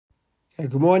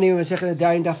Good morning. We're Masechet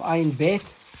Nedarim Daf Ayin Bet,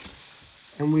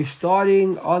 and we're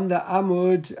starting on the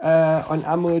Amud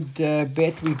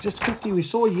Bet. We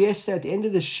saw yesterday at the end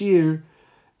of the Shir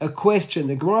a question.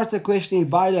 The Gemara asked the question: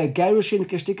 "Baila Garushin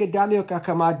Keshtika Damya or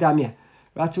Kakama Damya?"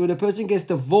 Right. So when a person gets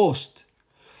divorced,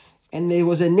 and there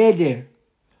was a neder,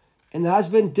 and the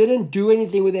husband didn't do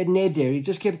anything with that neder, he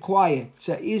just kept quiet.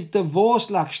 So is divorce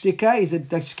like shtika? Is it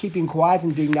just keeping quiet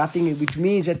and doing nothing, which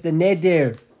means that the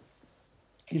neder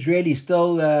is really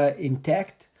still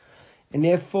intact, and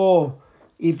therefore,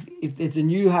 if the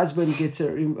new husband gets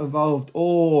involved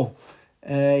or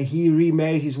he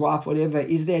remarries his wife, whatever,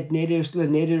 is that neder still a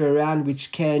neder around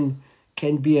which can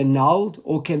be annulled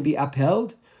or can be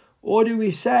upheld, or do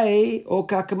we say or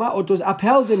kakama, or it was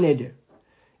upheld the neder,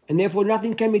 and therefore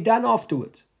nothing can be done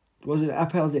afterwards? It wasn't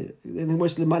upheld. And then we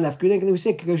said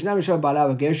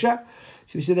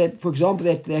so we said that, for example,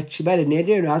 that she made a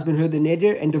neder and her husband heard the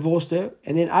neder and divorced her,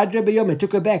 and then Adra B'Yom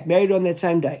took her back, married her on that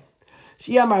same day.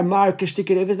 So if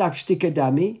it's like shtika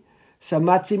dami, so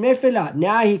matzi mefela.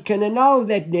 Now he can annul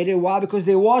that neder. Why? Because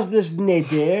there was this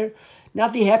neder,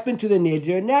 nothing happened to the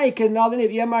neder. Now he can annul the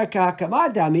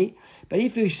neder. But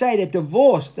if you say that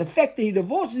divorce, the fact that he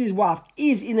divorces his wife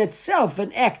is in itself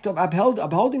an act of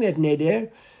upholding that neder,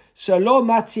 so lo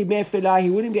matzi mefela, he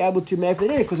wouldn't be able to mef the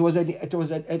neder because it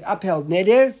was an upheld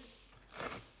neder,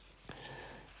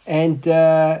 and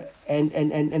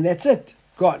that's it.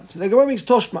 Gone. So the Gemara makes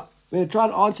Toshma. We're going to try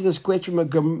and answer this question from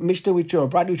a Mishnah which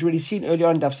we've already seen earlier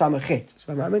on Daf Samachet. Just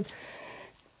a moment.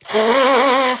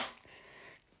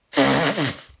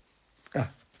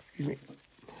 Excuse me.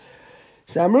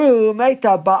 So Amru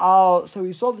Meita Baal. So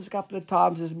we saw this a couple of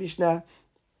times. This Mishnah.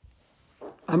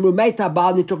 Amru Meita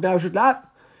Baal Nitok Narashut Lav.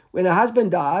 When a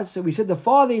husband dies, so we said the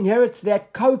father inherits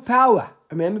that co-power.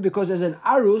 Remember, because as an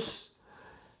arus,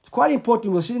 it's quite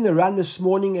important. We'll see in the run this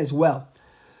morning as well.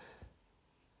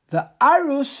 The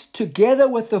arus, together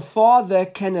with the father,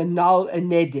 can annul a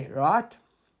neder, right?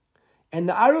 And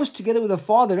the arus, together with the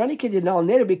father, not only can annul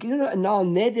neder, but can annul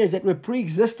neders that were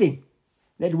pre-existing,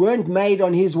 that weren't made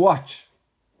on his watch.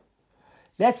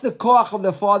 That's the koach of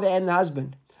the father and the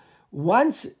husband.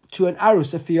 Once to an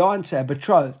arus, a fiancé, a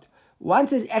betrothed,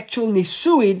 once there's actual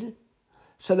nisuin,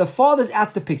 so the father's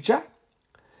out the picture,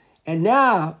 and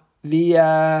now the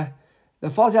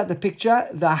father's out the picture,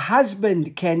 the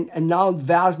husband can annul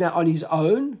vows now on his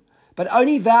own, but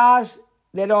only vows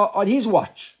that are on his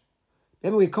watch.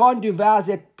 Remember, we can't do vows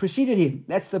that preceded him.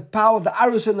 That's the power of the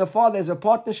arus and the father as a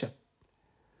partnership.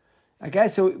 Okay,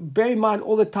 so bear in mind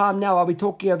all the time now, I'll be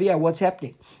talking over here what's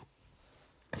happening.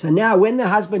 So now when the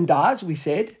husband dies, we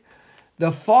said,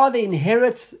 the father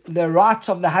inherits the rights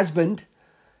of the husband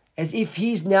as if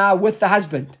he's now with the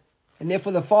husband. And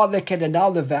therefore the father can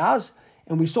annul the vows.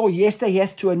 And we saw yesterday he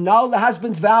has to annul the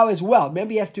husband's vow as well.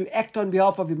 Remember, he has to act on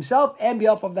behalf of himself and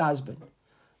behalf of the husband,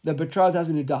 the betrothed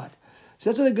husband who died. So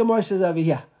that's what the Gemara says over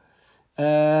here.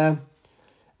 When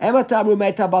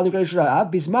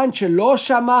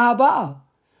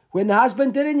the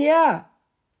husband didn't hear,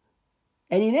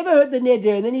 and he never heard the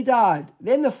neder, and then he died,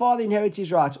 then the father inherits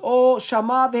his rights. Or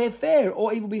shama v'hefer,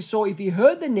 or it will be so if he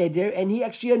heard the neder and he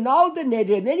actually annulled the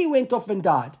neder, and then he went off and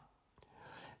died.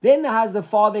 Then the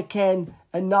father can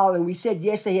annul, and we said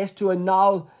yesterday he has to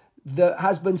annul the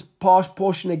husband's past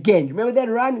portion again. Remember that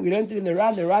run? We learned it in the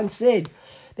run. The run said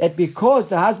that because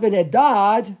the husband had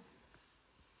died,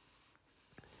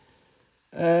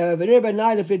 we had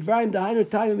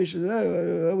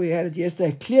it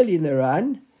yesterday clearly in the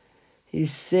run. He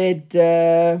said,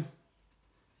 if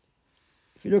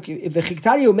you look, if the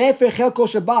Chiktani Umefer Chelko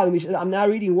Shabbat, I'm now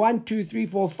reading 1, 2, 3,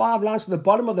 4, 5 lines from the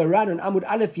bottom of the run on Amud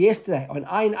Aleph yesterday, on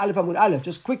Ayin Aleph Amud Aleph,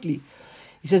 just quickly.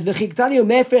 He says, V'chiktani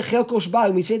Umefer Chelko Shabbat,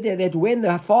 and we said there that when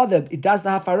the father does the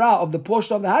hafara of the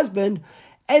portion of the husband,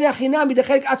 he has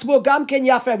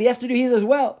to do his as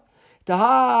well.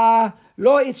 Taha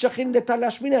lo itshachin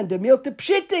letalashminan demilte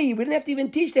pshiti. We didn't have to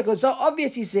even teach that because it's so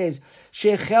obvious. He says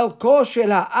shechelko shel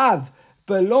ha'av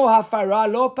below hafara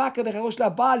lo paka becharosh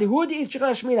labal hudi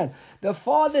itshachashminan. The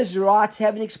father's rights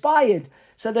haven't expired,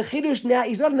 so the chidush now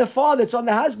is not on the father; it's on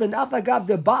the husband. Afagav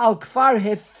the baal kfar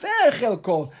hefer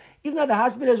chelko. Even though the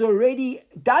husband has already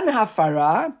done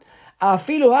hafara.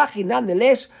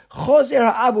 Nonetheless, the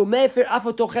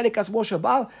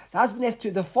husband has to,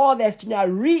 the father has to now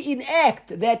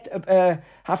reenact that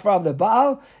hafra of the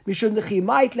Baal. When the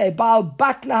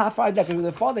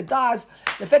father dies,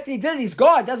 the fact that he did it is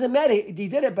gone. It doesn't matter. He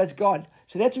did it, but it's gone.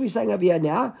 So that's what we're saying over here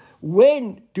now.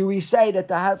 When do we say that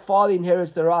the father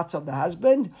inherits the rights of the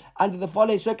husband? Under the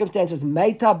following circumstances: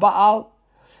 Meita Baal,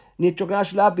 the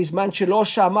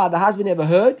husband never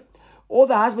heard, or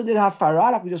the husband did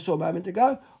hafara, like we just saw a moment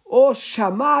ago, or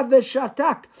shama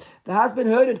v'shatak. The husband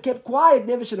heard and kept quiet,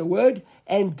 never said a word,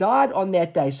 and died on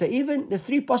that day. So even there's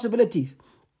three possibilities.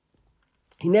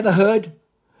 He never heard,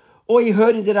 or he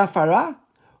heard and did hafara,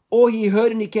 or he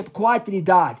heard and he kept quiet and he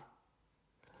died.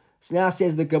 So now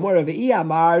says the Gemara, now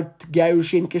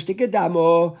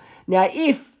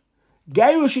if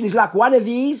Gerushin is like one of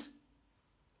these,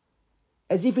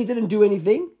 as if he didn't do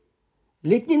anything,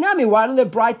 Litni Nami, one of the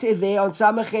brighter there on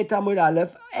Samachet Amud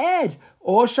Aleph, add,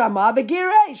 or Shama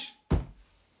v'Giresh.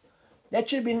 That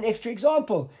should be an extra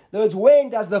example. In other words,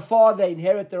 when does the father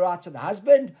inherit the rights of the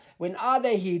husband? When either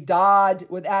he died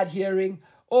without hearing,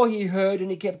 or he heard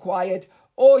and he kept quiet,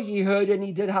 or he heard and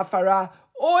he did hafara,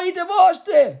 or he divorced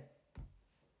her.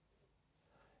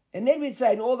 And then we'd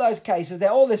say in all those cases,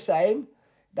 they're all the same.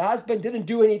 The husband didn't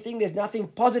do anything. There's nothing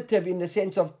positive in the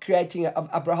sense of creating, of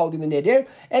upholding the neder.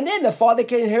 And then the father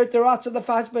can inherit the rights of the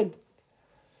husband.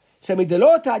 So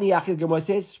Midalotani Gemara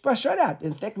says, straight out.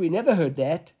 In fact, we never heard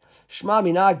that. Shma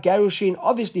Mina, Gerushin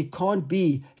obviously can't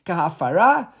be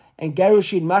kahafara, and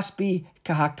Gerushin must be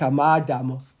kahakama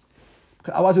damo.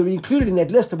 I was included in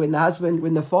that list of when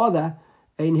the father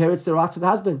inherits the rights of the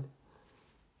husband.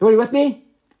 Everybody with me?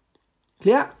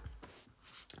 Clear?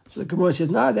 So the Gemara says,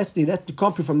 no, that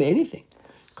can't be from anything.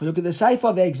 Because look at the Seifa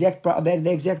of the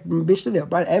exact Mishnah there.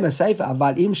 Right? Seifa,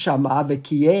 Aval im shama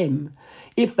v'kiyem.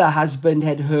 If the husband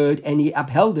had heard and he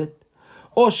upheld it,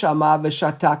 or shama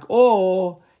v'shatak,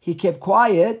 or he kept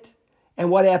quiet, and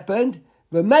what happened?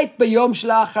 V'meit b'yom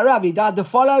shla'acharav, he died the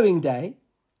following day.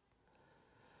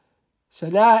 So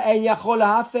now, en yachol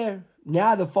hafer.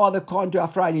 Now the father can't do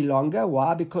hafara any longer.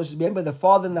 Why? Because remember, the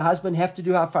father and the husband have to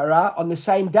do hafara on the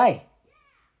same day.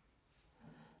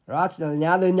 Right? So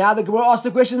now the Gemara asks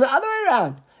the question the other way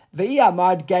around. If you're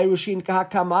going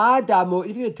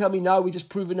to tell me, no, we just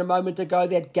proven a moment ago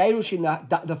that Gerushin,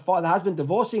 the husband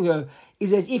divorcing her,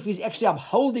 is as if he's actually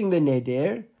upholding the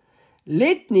neder.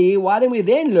 Litni, why don't we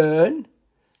then learn?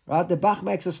 Right? The Bach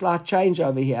makes a slight change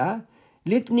over here.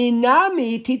 Litni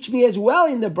nami, teach me as well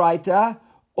in the Breita,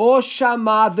 or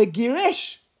shama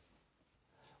v'giresh.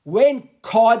 When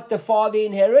can't the father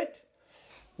inherit?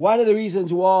 One of the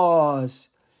reasons was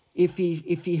if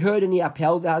he heard and he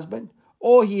upheld the husband,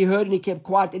 or he heard and he kept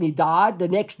quiet and he died the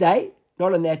next day,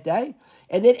 not on that day,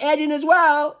 and then add in as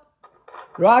well,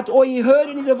 right? Or he heard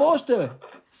and he divorced her.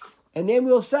 And then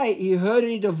we'll say he heard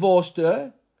and he divorced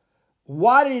her.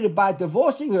 Why did he, by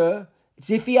divorcing her? It's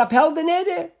if he upheld the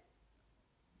neder.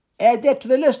 Add that to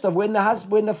the list of when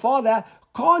the father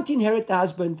can't inherit the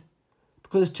husband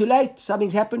because it's too late.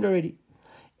 Something's happened already.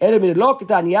 The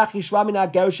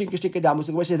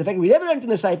fact we never learned in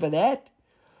the Sefer that.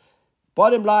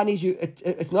 Bottom line is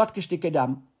it's not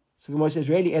kishtikadam. So the Gemara says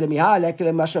really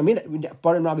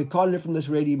bottom line we can't learn from this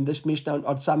Mishnah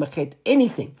on Samachet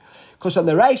anything, because on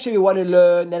the Reisha we want to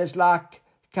learn that it's like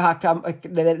kahakama.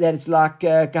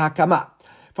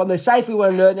 From the Sefer we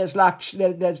want to learn that it's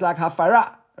like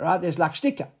hafara. Right? There's like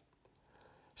shtika.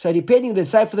 So depending on the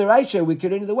Sefer the Reisha we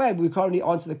can learn either way, but we can't really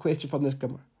answer the question from this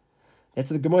Gemara. That's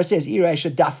what the Gemara says,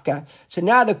 Ireisha dafka. So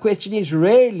now the question is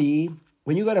really,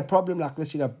 when you got a problem like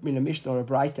this in a Mishnah or a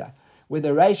Breita, where the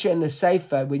Reisha and the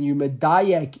Sefer, when you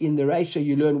medayak in the Reisha,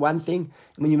 you learn one thing,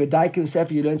 and when you medayak in the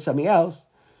Sefer, you learn something else.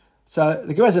 So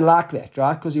the Gemara doesn't like that,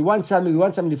 right? Because we want something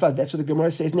to follow. That's what the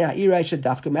Gemara says now, Ireisha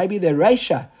dafka. Maybe the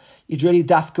Reisha is really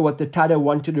dafka what the Tada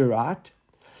wanted to write.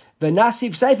 The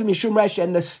Nasiv Sefer Mishum Reisha,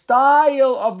 and the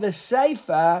style of the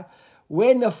Sefer,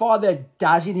 when the father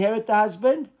does inherit the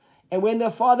husband, and when the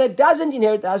father doesn't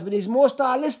inherit the husband, is more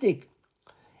stylistic.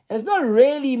 And it's not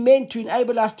really meant to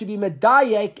enable us to be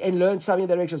medayek and learn something in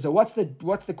the direction. So what's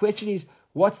the question is,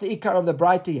 what's the ikar of the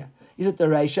Breita here? Is it the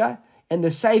Reisha? And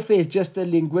the Sefer is just a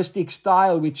linguistic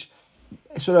style which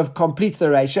sort of completes the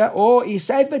Reisha? Or is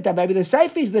Sefer, maybe the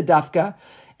Sefer is the Dafka,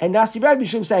 and Nasiv Rag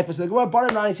Mishum Sefer. So the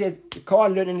bottom line says, you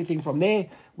can't learn anything from there.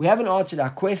 We haven't answered our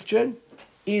question.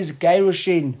 Is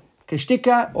Gerushin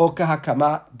kashtika or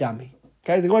kahakama dami?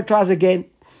 Okay, the Gemara tries again.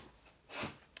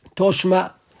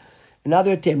 Toshma,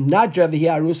 another attempt. Nadra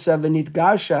v'hiarusa v'nit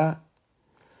garsha.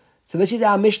 So this is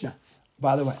our Mishnah,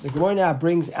 by the way. The Gemara now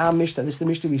brings our Mishnah. This is the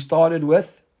Mishnah we started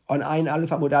with on Ayin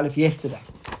Aleph Amud Aleph yesterday.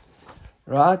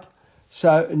 Right?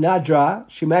 So Nadra,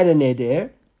 she made a neder.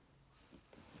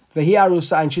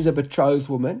 V'hiarusa, and she's a betrothed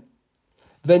woman.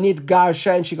 V'nit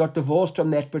garsha, and she got divorced from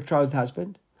that betrothed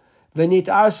husband. V'nit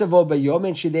arsa vo b'yom,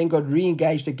 and she then got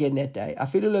re-engaged again that day.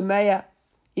 Afilu l'meya,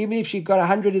 even if she got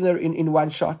 100 in one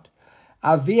shot.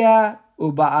 Avia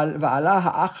va'ala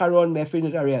ha'acharon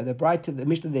me'afrinut ariyah. The Breita, the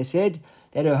Mishnah there said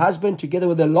that her husband, together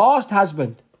with the last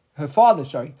husband,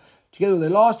 together with the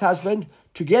last husband,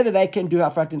 together they can do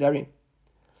hafrat nedarim.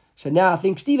 So now I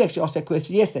think Steve actually asked that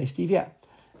question yesterday. Steve, yeah.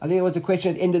 I think it was a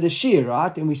question at the end of the shir,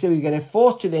 right? And we said we were going to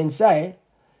force to then say,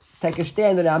 take a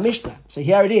stand on our Mishnah. So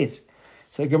here it is.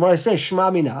 So Gemara says, Shema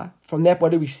Mina. From that,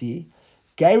 what do we see?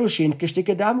 Gerushin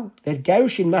k'shtika damu. That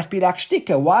Gerushin must be like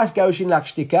shtika. Why is Gerushin like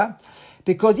shtika?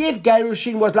 Because if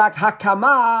Gerushin was like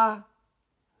hakama,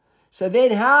 so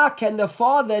then how can the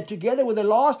father, together with the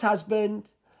last husband,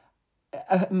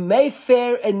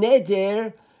 mayfair a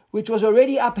neder, which was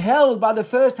already upheld by the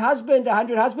first husband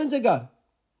 100 husbands ago?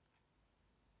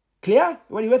 Clear?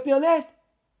 Everybody with me on that?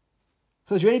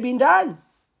 So it's already been done.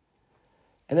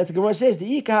 And that's the Gemara says, the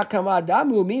Ika hakama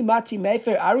damu mi mati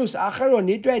mayfair arus achar or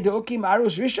nidre deokim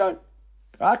arus rishon.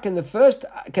 Right? Can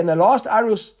the last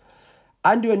arus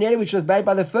undo a neder which was made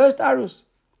by the first arus?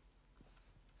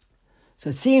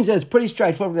 So it seems that it's pretty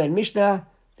straightforward from that Mishnah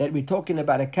that we're talking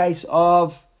about a case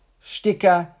of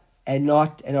shtika and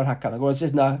not hakama. The Gemara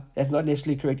says, no, that's not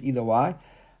necessarily correct either. Why?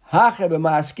 What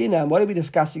are we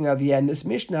discussing over here in this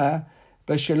Mishnah?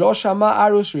 B'shelo shama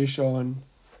arus rishon.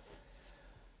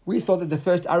 We thought that the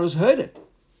first arus heard it.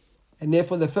 And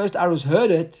therefore the first arus heard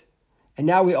it. And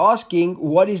now we're asking,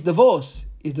 what is divorce?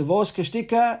 Is divorce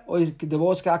kashtika or is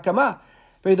divorce kahakama?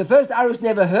 But if the first arus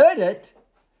never heard it,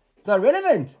 it's not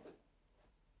relevant.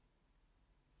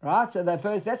 Right? So that's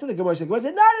what the Gemara said. The Gemara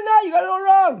said, no, you got it all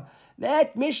wrong.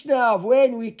 That Mishnah of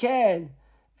when we can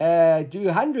do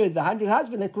 100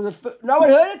 husbands, no one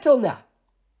heard it till now.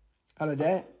 Hello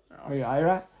there. Are you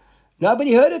Ira?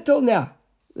 Nobody heard it till now.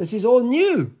 This is all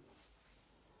new.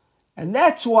 And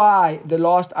that's why the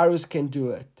last arus can do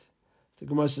it. The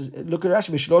Gemara says, look at Rashi.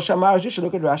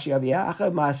 Look at Rashi over here.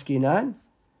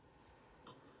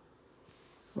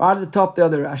 Right at the top there are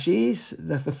the Rashis,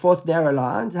 that's the fourth narrow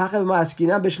lines. Before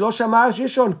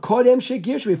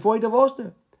he divorced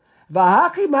her.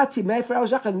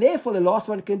 And therefore the last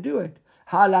one can do it.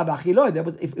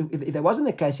 If that wasn't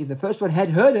the case, if the first one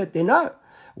had heard it, then no.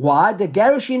 Why? The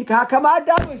Gerushin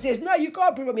kahakama says, no, you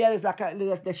can't prove me that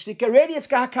the shtika already it's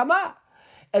kahakama.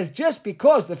 It's just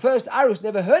because the first arus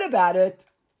never heard about it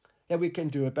that we can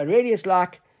do it. But really it's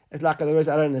like otherwise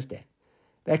I don't understand.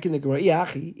 Back in the Gemara,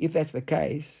 if that's the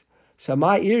case, so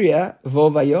my area,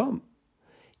 vovayom.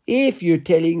 If you're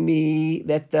telling me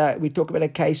that we talk about a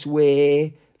case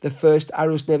where the first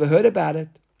arus never heard about it,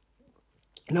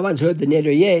 no one's heard the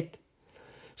neder yet,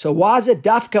 so why is it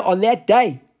dafka on that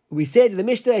day? We said in the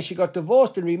Mishnah she got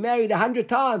divorced and remarried 100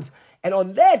 times, and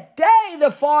on that day the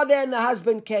father and the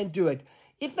husband can do it.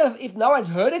 If no one's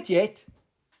heard it yet,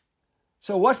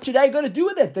 so what's today going to do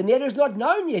with it? The neder is not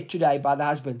known yet today by the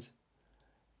husbands.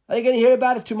 Are they going to hear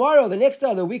about it tomorrow, the next day,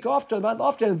 or the week after, the month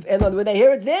after? And when they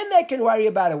hear it, then they can worry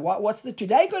about it. What's the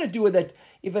today going to do with it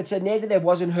if it's a neder that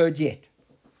wasn't heard yet?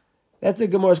 That's the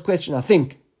Gemara's question, I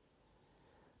think.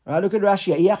 Right, look at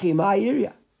Rashi. Iyachi ma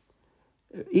area.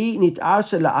 I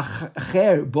nit'arsa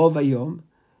la'acher bo vayom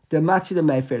dematzi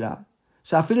le'meifela.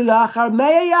 So afilu la'achar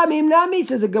mea yamim nami,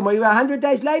 says the Gemara, 100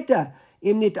 days later.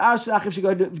 Im nit'arsa la'acher, if she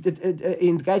got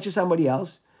engaged with somebody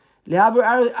else. Since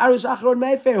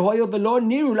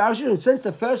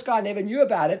the first guy never knew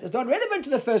about it, it's not relevant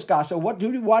to the first guy. So why do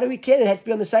we care? It has to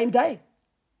be on the same day.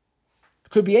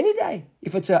 It could be any day.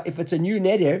 If it's a new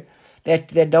neder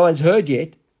that no one's heard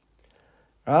yet.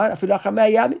 Right? So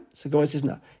Gemara says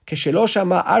no. That's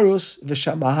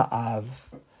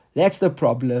the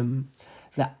problem.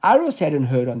 The arus hadn't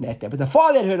heard on that day, but the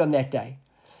father had heard on that day.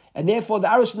 And therefore, the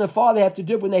arus and the father have to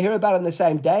do it when they hear about it on the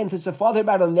same day. And since the father heard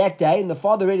about it on that day, and the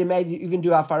father already made even do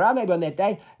hafara maybe on that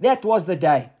day, that was the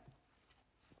day.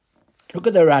 Look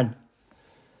at the run.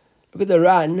 Look at the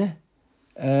run.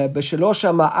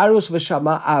 B'sheloshama arus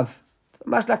v'shama av.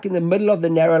 Much like in the middle of the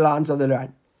narrow lines of the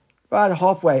run. Right,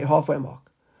 halfway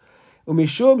mark.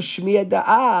 Umishum shmiyah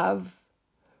da'av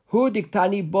hu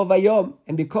diktani bovayom.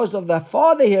 And because of the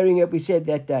father hearing it, we said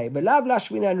that day. B'lav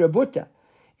lashmina and rebuta.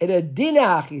 And a din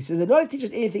achi says it not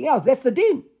teaches anything else. That's the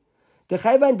din. The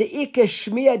chayvan deike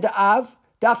shmiya da'av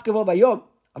dafke v'bayom.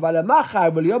 Aval machar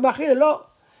v'liyom achir lo.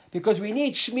 Because we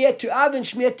need shmiya to av and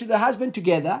shmiya to the husband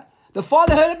together. The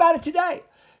father heard about it today.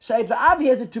 So if the av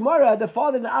hears it tomorrow, the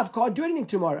father and the av can't do anything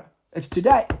tomorrow. It's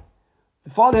today.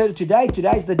 The father heard it today.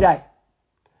 Today's the day.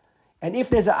 And if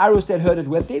there's an arus that heard it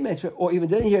with him, or even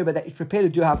didn't hear about that, he's prepared to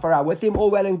do hafara with him, all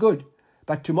well and good.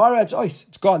 But tomorrow it's ois.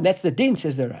 It's gone. That's the din,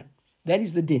 says the Ran. That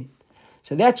is the din.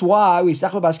 So that's why we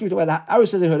talk about the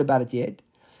arus hasn't heard about it yet,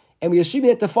 and we assume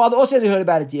that the father also hasn't heard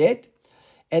about it yet.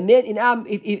 And then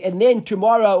and then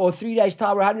tomorrow or 3 days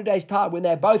time or 100 days time, when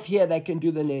they're both here, they can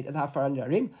do the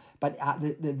hafara. But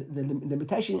the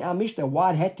limitation in our Mishnah,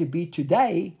 why it had to be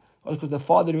today, was because the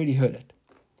father already heard it.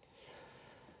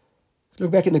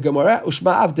 Look back in the Gemara.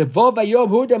 Ushma'av devo vayom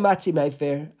huda matzi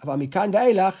mefer. Aval mikan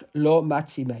ve'elach lo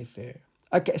matzi mefer.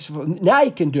 Okay, so now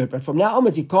he can do it, but from now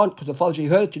onwards he can't, because the father he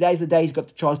heard it. Today's the day he's got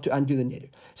the chance to undo the neder.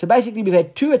 So basically we've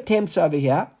had two attempts over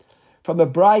here, from a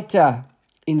Braita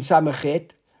in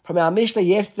Samachet, from our Mishnah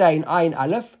yesterday in Ayin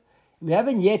Aleph. We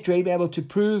haven't yet really been able to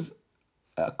prove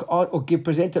or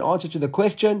present an answer to the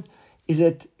question, is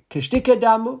it Keshtika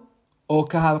Damu or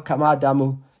Kama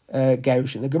Damu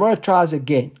Gerushin? The Gemara tries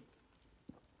again.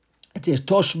 It says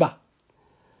Toshma.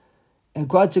 And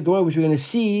quite a Gemara which we're going to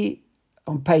see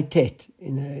on Pei Tet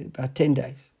in about 10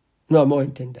 days. No, more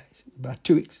than 10 days. About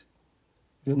 2 weeks.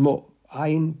 Even more.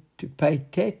 Ayin to Pei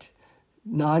Tet,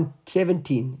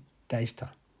 17 days time.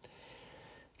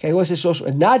 Okay, what's the source?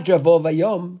 Nadra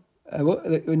Vovayom. A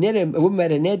woman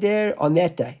made a neder on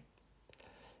that day.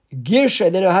 Girsha,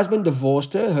 and then her husband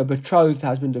divorced her, her betrothed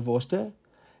husband divorced her.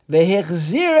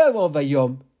 Vehechzira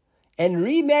v'vayom, and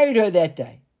remarried her that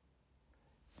day.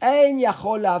 Ein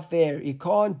yachol hafer, he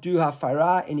can't do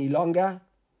hafara any longer.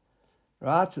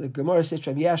 Right, so the Gemara says,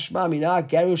 Yashma mina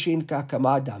gerushin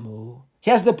kakama damu.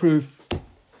 Here's the proof.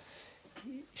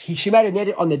 She made a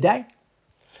neder on the day.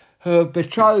 Her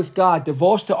betrothed guy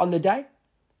divorced her on the day,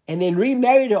 and then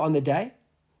remarried her on the day,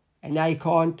 and now you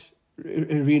can't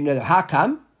renew her. How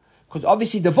come? Because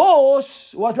obviously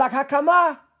divorce was like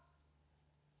hakama.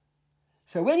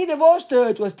 So when he divorced her,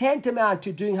 it was tantamount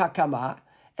to doing hakama,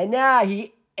 and now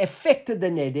he affected the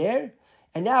neder,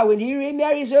 and now when he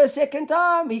remarries her a second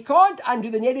time, he can't undo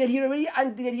the neder that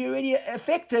he already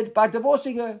affected by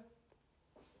divorcing her.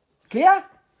 Clear?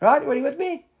 Right? Are you with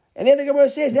me? And then the Gemara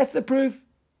says that's the proof.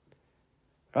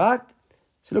 Right?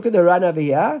 So look at the run over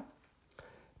here.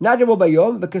 Nadavo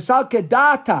bayom, v'kasal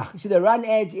kedatach. You see, the run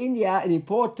adds in here an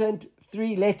important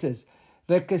 3 letters.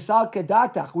 V'kasal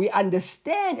kedatach. We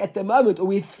understand at the moment, or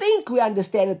we think we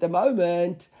understand at the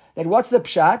moment, that what's the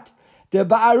pshat? The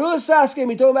ba'arusa,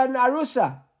 we're talking about an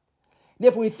arusa.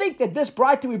 Therefore, we think that this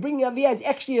bride we're bringing over here is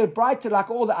actually a bride like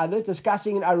all the others,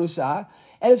 discussing an arusa.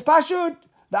 And it's pashut.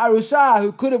 The arusa,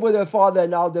 who could have with her father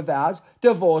annulled the vows,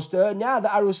 divorced her. Now the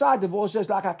arusa divorced her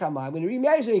like hakama. When he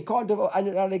remarries her, he can't divorce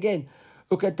annul again.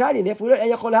 Ukatani, therefore we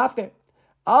don't eyachol hafer.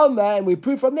 Alma, and we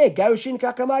prove from there, garushin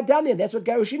kakama damya. That's what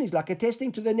garushin is, like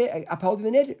attesting to the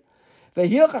upholding the neder. And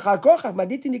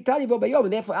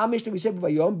therefore our Mishnah we said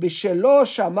v'vayom b'shelo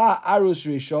shama arus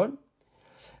rishon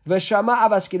v'shama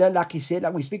avaskinan, like he said,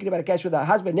 like we're speaking about a case where the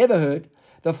husband never heard,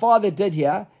 the father did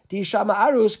hear. Di shama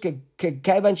arus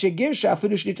kevan shegirsha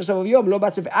fidush nitosav v'yom lo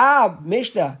matzav. Our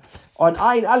Mishnah on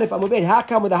Ayin Aleph Amud, how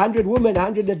come with 100 women,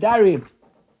 100 nadarim,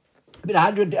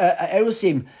 100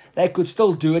 erusim, they could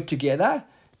still do it together?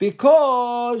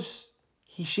 Because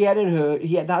she hadn't heard,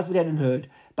 the husband hadn't heard.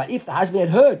 But if the husband had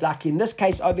heard, like in this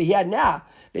case over here now,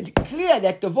 then it's clear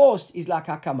that divorce is like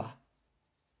hakama.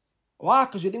 Why?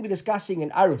 Because we think we're discussing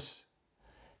an arus.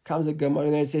 Comes the Gemara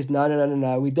and then it says,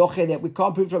 no. We doche that we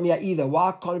can't prove from here either.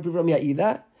 Why can't we prove from here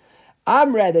either?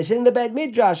 Amra, they said in the Beit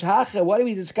Midrash, what are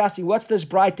we discussing? What's this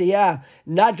bright here?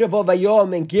 Nadra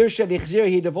v'vayom and Girsha v'chzir,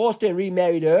 he divorced her and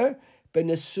remarried her.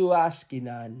 B'nesua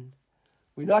askinan.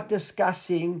 We're not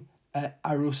discussing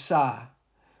arusa.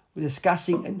 We're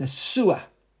discussing a nesua.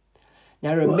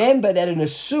 Now remember that a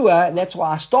nesua, and that's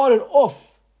why I started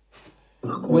off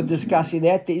with discussing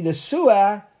that, the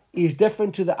nesua is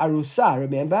different to the arusa,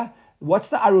 remember? What's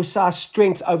the arusa's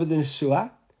strength over the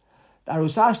nesua? The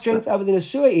arusa's strength over the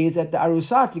nesua is that the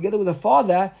arusa, together with the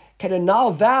father, can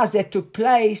annul vows that took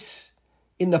place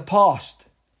in the past.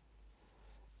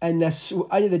 And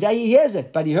only the day he hears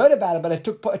it, but he heard about it, but it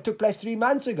took place 3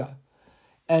 months ago.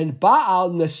 And Baal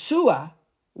nesua,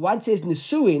 one says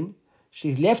nesuin,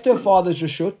 she's left her father's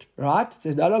reshut, right?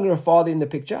 There's no longer a father in the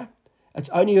picture. It's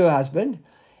only her husband.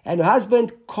 And her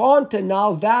husband can't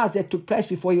annul vows that took place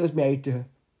before he was married to her.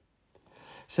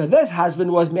 So this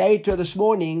husband was married to her this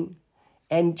morning,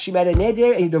 and she made a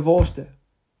neder and he divorced her.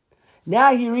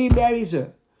 Now he remarries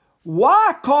her.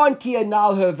 Why can't he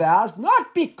annul her vows?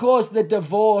 Not because the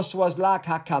divorce was like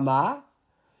hakama,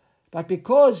 but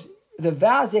because the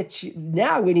vows that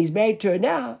now, when he's married to her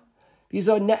now, these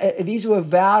were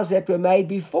vows that were made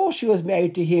before she was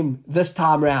married to him this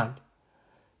time round.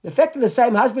 The fact of the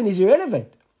same husband is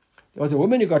irrelevant. There was a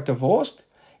woman who got divorced,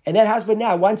 and that husband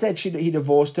now, once that he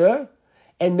divorced her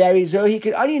and marries her, he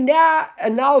can only now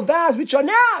annul vows which are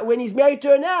now when he's married to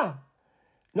her now.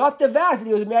 Not the vows that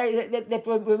he was married that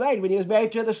were made when he was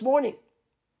married to her this morning.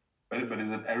 But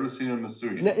is it Erusin or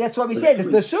Masurin? That's what we said. It's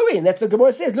Nasuin. That's what the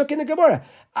Gemara says. Look in the Gemara.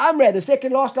 Amra, the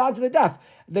second last line of the daf.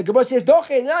 The Gemara says, no,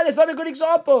 that's not a good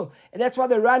example. And that's why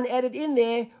the Ran added in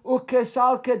there,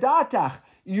 Ukesal kedatach.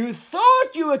 You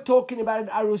thought you were talking about an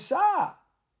arusa.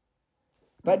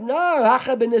 But no,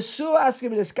 Hacha ben Nesua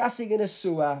asking discussing in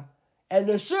Nesua. And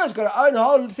Nesua's got her own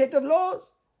whole set of laws.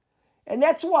 And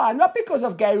that's why, not because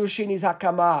of Gerushin is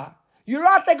Hakama. You're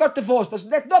right, they got divorced, but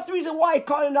that's not the reason why he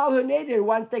can't annul her neder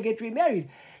once they get remarried.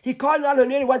 He can't annul her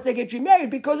neder once they get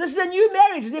remarried because this is a new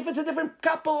marriage, as if it's a different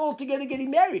couple altogether getting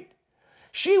married.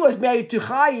 She was married to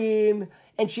Chaim,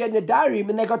 and she had Nadarim,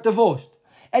 and they got divorced.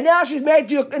 And now she's married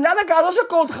to another guy also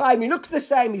called Chaim. He looks the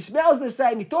same, he smells the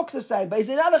same, he talks the same, but he's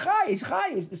another Chaim. He's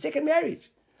Chaim, it's the second marriage.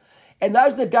 And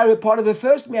those Nadarim are part of her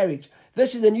first marriage.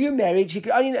 This is a new marriage. He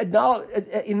could only annul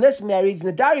in this marriage,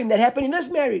 Nadarim that happened in this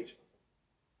marriage.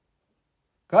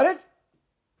 Got it?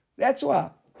 That's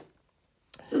why.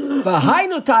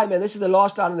 V'hainu time, and this is the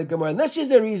last line of the Gemara, and this is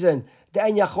the reason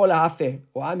de'en yachol hafer,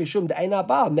 or mishum de'en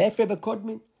abal mefer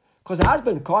bekodmin, because the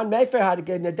husband can't mefer how to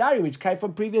get Nadarim, which came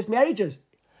from previous marriages,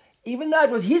 even though it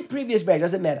was his previous marriage.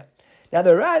 Doesn't matter. Now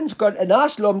the Ran's got a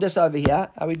nice lomdus over here.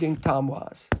 How are we doing time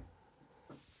wise?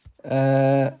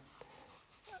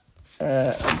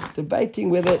 Debating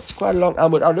whether it's quite a long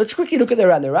Amud. Let's quickly look at the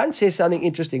Ran. The Ran says something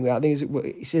interesting. I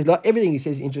think he says everything he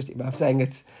says is interesting, but I'm saying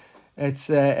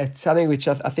it's something which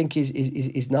I think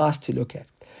is nice to look at,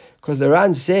 because the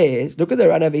Ran says, look at the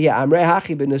Ran over here. Amrei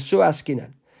hachi b'nesu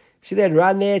askinan. See that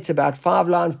Ran there? It's about 5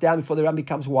 lines down before the Ran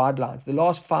becomes wide lines. The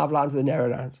last 5 lines are the narrow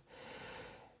lines.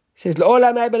 He says, he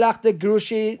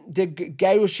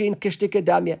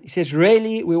says,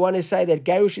 really, we want to say that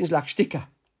Gerushin is like shtika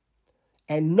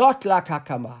and not like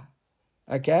hakama.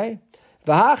 Okay?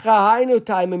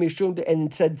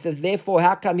 And said, therefore,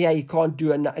 how come here he can't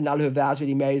do annul her vows when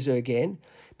he marries her again?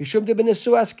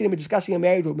 We're discussing a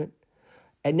married woman.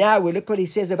 And now we look what he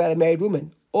says about a married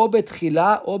woman. Or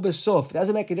betchila or besof. It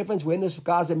doesn't make a difference when this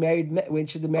guy's a married, when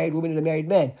she's a married woman and a married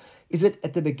man. Is it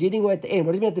at the beginning or at the end?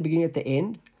 What does it mean at the beginning or at the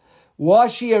end?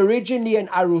 Was she originally an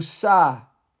arusa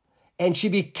and she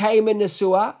became a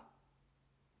nesua?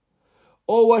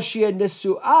 Or was she a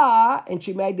nesua and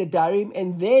she made the darim,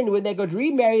 and then when they got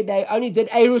remarried they only did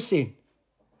erusin?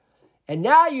 And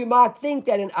now you might think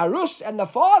that an arus and the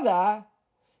father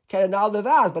can annul the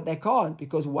vows, but they can't,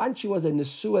 because once she was a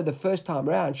nesua the first time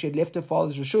round, she had left her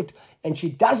father's reshut, and she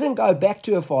doesn't go back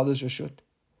to her father's reshut.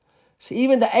 So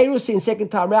even the erusin second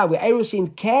time round, where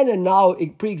erusin can annul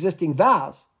pre-existing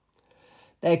vows,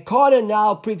 they can't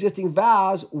annul pre-existing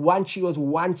vows once she was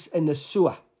once a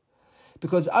nesua,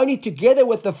 because only together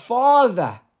with the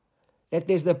father that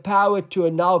there's the power to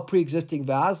annul pre-existing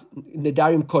vows,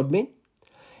 Nadarim Kodmin.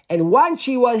 And once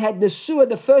she had nesua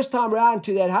the first time around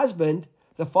to that husband,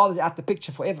 the father's out the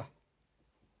picture forever.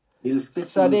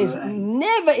 So there's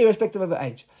never, irrespective of her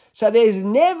age. So there's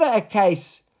never a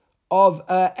case of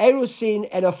erusin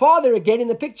and a father again in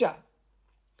the picture.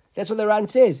 That's what the Ran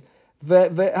says. He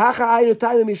says the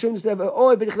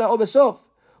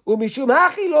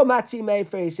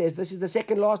this is the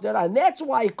second last note, and that's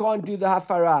why he can't do the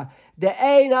hafara. The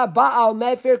eina ba'al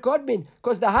mefer kodmin,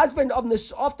 because the husband of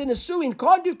often nesuin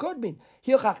can't do kodmin.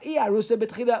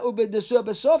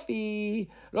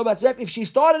 If she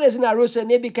started as an arusa and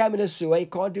then became a nesua, he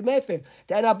can't do mefer.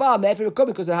 The eina ba'al mefer kodmin,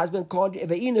 because the husband can't do.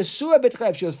 If she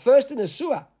was first in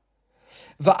nesua,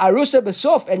 va'arusa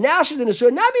besof, and now she's in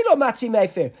nesua, nami lo matzi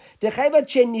mefer. The chayva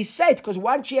chen nisait, because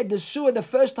once she had nesua the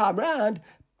first time round,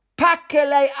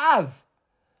 Pakele av.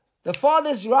 The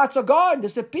father's rights are gone,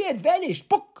 disappeared, vanished,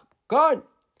 puk, gone.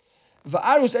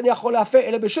 V'arus and yachol afer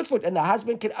ele b'shutfut, and the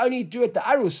husband can only do it. The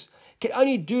arus can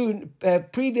only do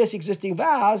previous existing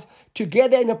vows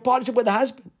together in a partnership with the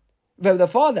husband, with the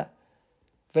father.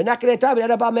 Etc.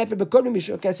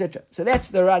 So that's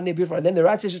the Ran there, beautiful. And then the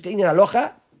Ran says just in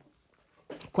halacha,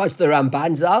 quotes the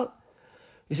Ramban Zal.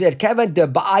 He said, "Kavan de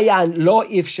ba'ayan lo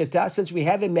ifshata." Since we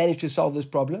haven't managed to solve this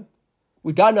problem,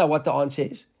 we don't know what the answer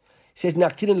is. He says,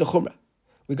 Naktirin l'chumra.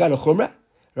 We go l'chumra,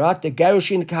 right? The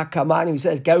Gerushin hakama, and we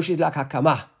say Gerushin is like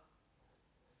hakama.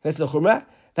 That's l'chumra.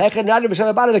 He says the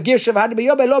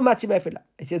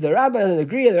Rambam doesn't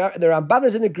agree, the Rambam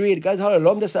doesn't agree, it goes on a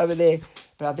lomdus over there,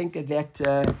 but I think that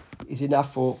is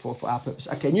enough for our purpose.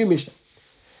 Okay, new Mishnah.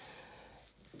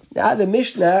 Now the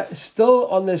Mishnah is still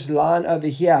on this line over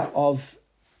here of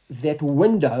that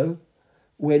window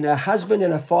when a husband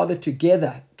and a father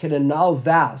together can annul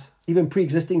vows, even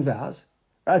pre-existing vows,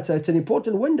 right? So it's an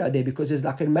important window there, because there's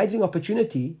like an amazing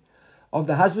opportunity of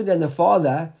the husband and the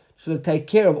father to sort of take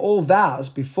care of all vows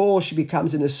before she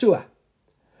becomes an nesua.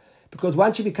 Because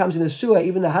once she becomes an nesua,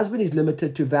 even the husband is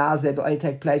limited to vows that will only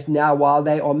take place now while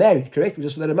they are married, correct? We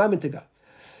just saw that a moment ago.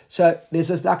 So there's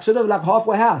this like sort of like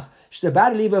halfway house. She's about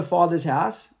to leave her father's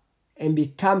house and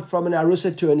become from an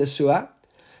arusa to a nesua.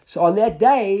 So on that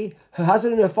day, her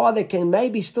husband and her father can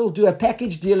maybe still do a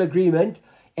package deal agreement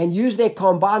and use their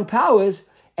combined powers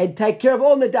and take care of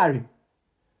all Nadarim.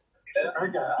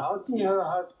 I'll see her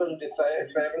husband if I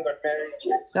haven't got married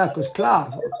yet. No, because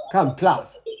Klav.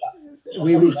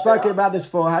 We've spoken about this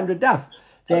for 100 daf.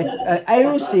 That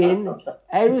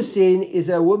Erusin is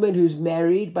a woman who's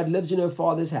married but lives in her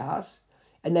father's house,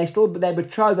 and they're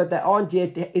betrothed, but they aren't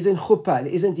yet, isn't chuppah,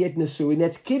 isn't yet nesuin.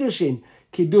 That's kiddushin.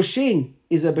 Kiddushin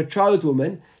is a betrothed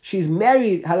woman. She's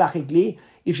married halachically.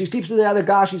 If she sleeps with another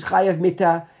guy, she's chayav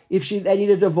mita. If they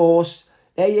need a divorce,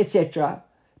 etc.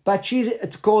 But she's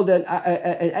called an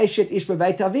Eshet Ish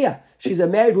B'Beit Aviyah. She's a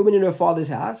married woman in her father's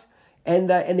house. And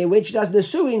then when she does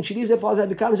Nisuin, she leaves her father's house,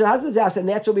 becomes her husband's house. And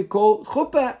that's what we call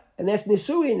Chuppah. And that's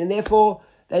Nisuin. And therefore,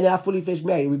 they're now fully fledged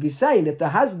married. We'd be saying that the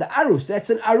husband, the Arus, that's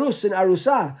an Arus and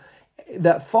Arusah.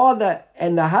 The father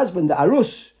and the husband, the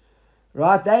Arus,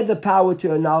 right? They have the power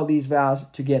to annul these vows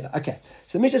together. Okay.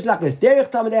 So the Mishnah is like this. Derech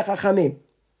Talmidei Chachamim.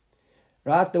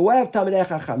 Right? The way of Talmidei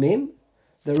Chachamim.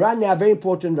 The Ran now, very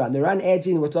important Ran. The Ran adds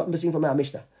in what's not missing from our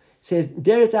Mishnah. It says,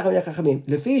 Derech Talmidei Chachamim.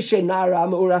 Lefi she'nara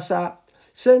me'urasa.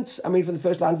 Since, from the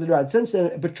first line of the Ran, since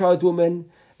the betrothed woman,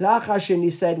 he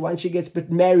said, once she gets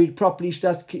married properly, she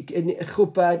does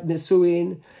chuppah,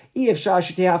 nesuin. We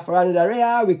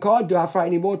can't do hafra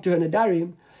anymore to her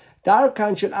nedarim.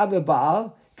 Darkan shel ave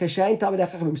baal, kashain talmidei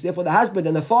chachamim. So therefore, the husband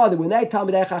and the father, when they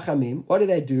talmidei chachamim, what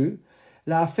do?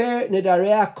 La'afer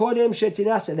nedareah kodem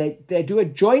shetinasa. They do a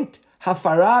joint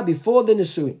hafara before the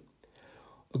nesuin.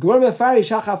 And now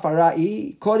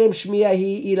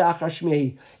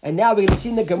we're going to see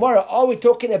in the Gemara, are we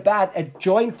talking about a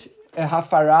joint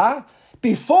hafara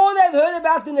before they've heard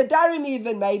about the Nadarim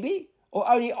even, maybe, or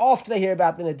only after they hear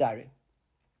about the Nadarim?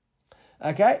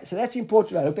 Okay, so that's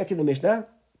important. Look back in the Mishnah.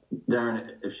 Darren,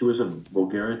 if she was a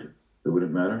Bulgarian, it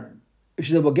wouldn't matter? If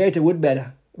she's a Bulgarian, it would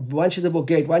matter. Once she's a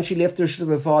Bulgarian, once she left the Rishut of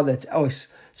her father, it's os.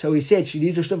 So he said she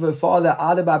leaves the Rishut of her father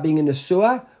either by being in the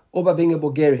Surah or by being a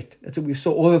Bulgarian. That's what we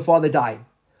saw. Or her father died.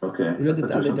 Okay. If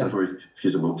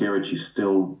she's a Bulgarian, she's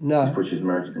still, before she's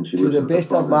married, and she lives to the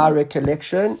best of my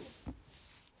recollection.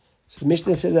 So the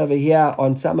Mishnah says over here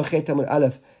on Samachet Amud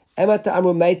Aleph, Emata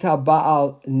Amru Meita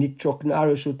Baal Nitrokna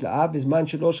Reshut La'ab, Bizman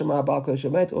Shelo Shema Baal Kol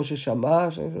Shemet, or Shema,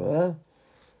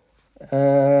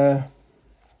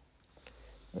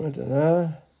 I don't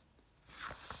know.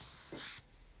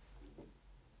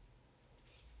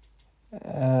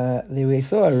 We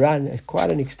saw a run,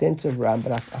 quite an extensive run,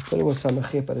 but I thought it was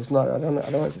Samachet, but it's not. I don't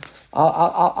know.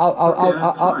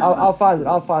 I'll find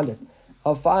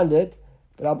it.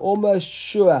 But I'm almost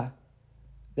sure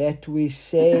that we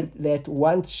said that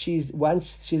once she's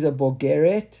a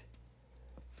Bulgarian,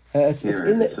 it's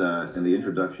in the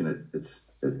introduction. It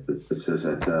says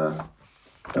that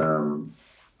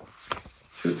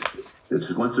it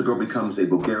says once a girl becomes a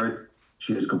Bulgarian,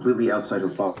 she is completely outside her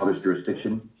father's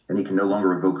jurisdiction, and he can no longer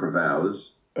revoke her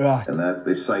vows. Right. And that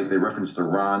they reference the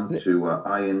Ran to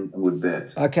Ayin Would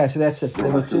Bet. Okay, so that's it.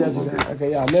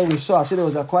 Okay, yeah. I remember I said there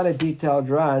was quite a detailed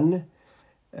Ran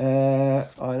on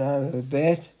Ayin Would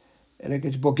Bet. And it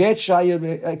gets Boget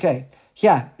Shayil. Okay.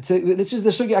 Yeah. So this is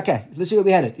the sugi. Okay. Let's see where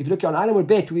we had it. If you look on Ayin Would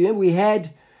Bet, remember we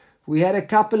had a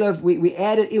couple of, we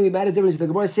added in, we made a difference. The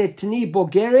Gemara said, Tani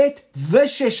Bulgarian,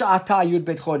 V'sheshata Yud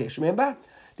Bet Chodesh. Remember?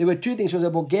 There were two things. She was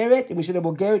a Bulgarian, and we said a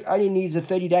Bulgarian only needs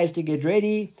 30 days to get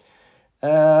ready.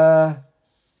 Yeah,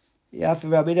 for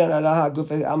Rabbidan Allah,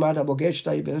 Guf Amar Bulgarian,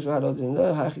 Shtay Beres V'Halod,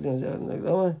 Hachidin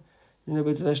Zeh,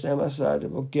 Nubet Asad,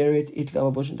 Bulgarian,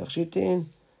 Itlam Boshin Tachshitin,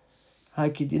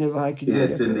 Haikidin V'Haikidin. Yeah,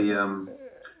 it's in the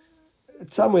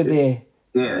it's somewhere there.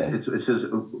 Yeah, it says.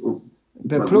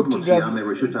 Right,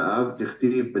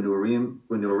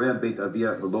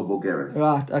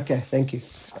 okay, thank you.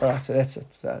 All right, so that's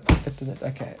it.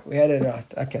 Okay, we had it right.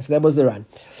 Okay, so that was the run.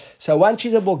 So once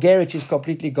she's a Bulgarian, she's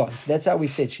completely gone. So that's how we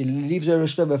said she leaves her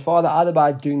Rishut of her father either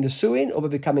by doing the suin or by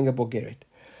becoming a Bulgarian.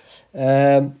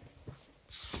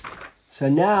 So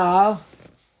now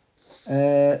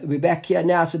we're back here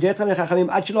now. So I'm back in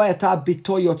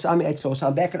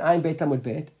Ayin Beit Amud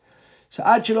Bet. So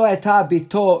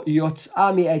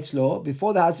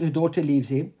before her daughter leaves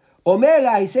him,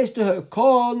 Omerla, he says to her,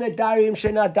 Kol nedarim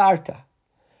shenadarta.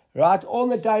 Right, all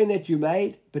nedarim that you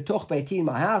made, betoch beiti, in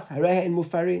my house, hareha and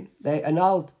mufarin, they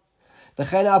annulled.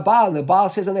 V'chen ha'bal, the Baal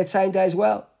says on that same day as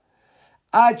well.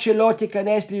 Ad shelo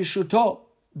tikanes li'shuto,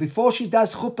 before she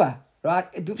does chuppah,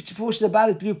 right, before she's about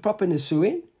to do proper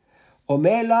nesuin,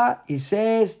 Omerla, he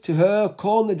says to her,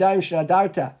 Kol nedarim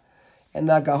shenadarta. And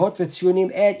the Gahot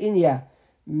v'Tzunim add in here,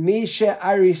 Misha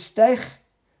Aristech,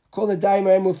 Kol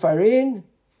Nedarim Mufarin.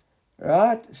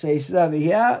 Right? So he says over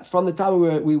here, from the time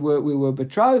we were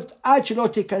betrothed,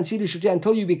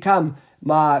 until you become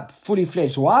my fully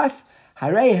fledged wife,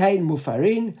 Harei hein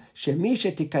mufarin shemi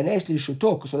shetikanes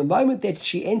lishuto. So the moment that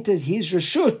she enters his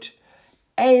reshut,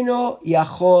 eino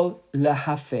yachol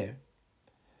lehafer.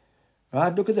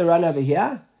 Right? Look at the run over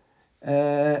here.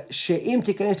 She'im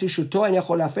tikanes lishuto and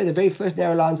yachol lehafer. The very first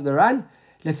narrow lines of the run.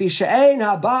 Lefi she'ein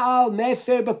haba'al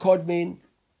mefer bekodmin.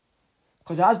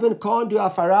 Because the husband can't do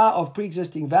hafara of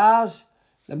pre-existing vows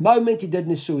the moment he did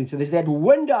nisuin. So there's that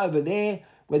window over there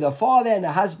where the father and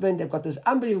the husband have got this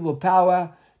unbelievable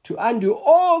power to undo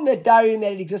all the darim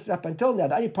that had existed up until now.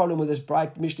 The only problem with this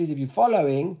bright Mishnah is if you're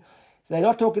following, so they're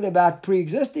not talking about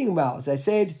pre-existing vows. They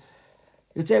said,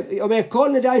 it said, sorry. At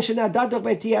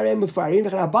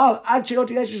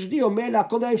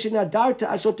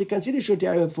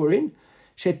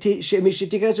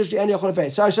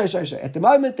the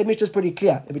moment, the Mishnah is pretty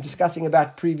clear. We're discussing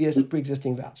about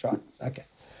pre-existing vows, right? Okay.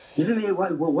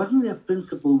 Wasn't there a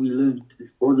principle we learned,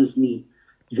 this bothers me,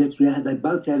 is that they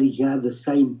both had to hear the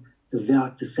vow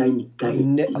at the same day.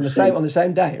 On the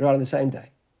same day, right, on the same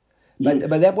day. But, yes.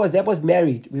 but that was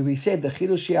married. We said the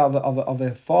chidush of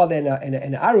a father and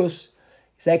an arus,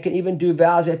 they can even do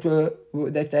vows that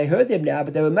they heard them now,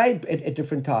 but they were made at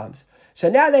different times. So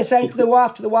now they're saying to the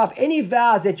wife, any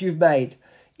vows that you've made,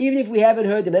 even if we haven't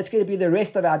heard them, that's going to be the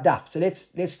rest of our daf. So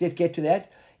let's get to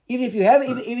that. Even if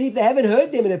if they haven't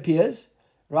heard them, it appears,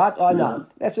 right? Or no.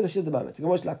 That's what this is at the moment. The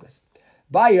most like this.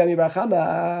 Ba'i Rami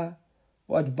Barachama,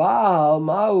 what Baal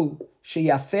Mau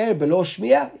sheyafer below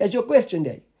shmiyah? That's your question,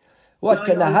 Daddy. What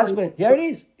can the husband? Here it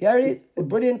is. A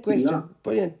brilliant question. Yeah.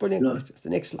 Brilliant question. It's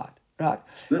the next slide. Right.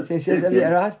 So he says,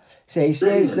 right. So he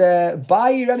says,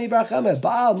 Ba'i Rami Barachama,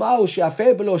 Baal Mau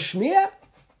sheyafer below shmiyah?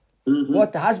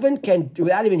 What the husband can do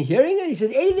without even hearing it? He says,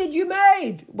 anything that you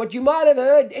made, what you might have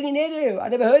heard, any neder. I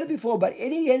never heard it before, but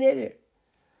any neder.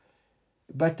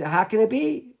 But how can it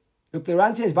be? Look, the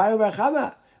Ran says, Ba'i Rami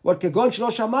Barachama, what kagon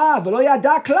shlo shama v'lo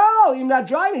yada klo, you're not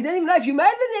driving. He didn't even know if you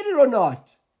made the neder or not.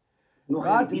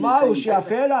 Right? Ma'u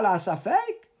sheyafer la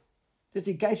safek, just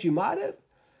in case you might have.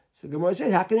 So the Gemara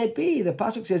says, how can it be? The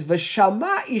pasuk says,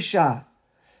 v'shama isha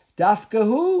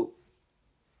dafkahu.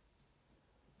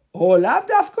 Or lav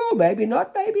dafku, maybe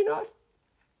not.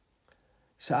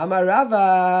 So Amar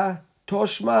Rava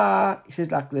Toshma, he says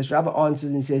like this. Rava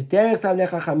answers and he says, Derech Tamnei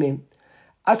Chachamim.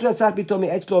 Atlo tzach bito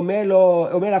me'etzlo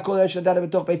omer hakol neshel dada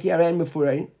b'toch beiti arein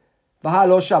mefurein v'ha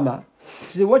lo shama.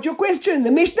 He says, what's your question?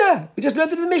 The Mishnah. We just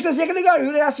learned it in the Mishnah a second ago.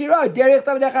 Who did I see right? Derech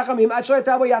Tamnei Chachamim. Atlo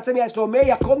etabo yatzem yetzlo omer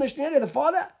yakol neshel the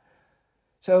father.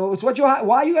 So it's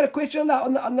why you got a question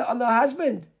on the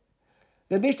husband?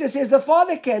 The Mishnah says the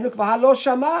father can. Look, v'halo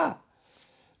shama.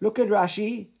 Look at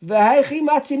Rashi. V'heichi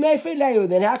matzimei feilehu.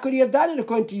 Then how could he have done it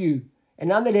according to you? And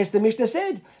nonetheless, the Mishnah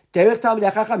said, Derech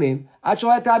Talmidei Chachamim, ad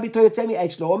shohet bito yotzei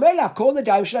mi'etzlo, omer la, kol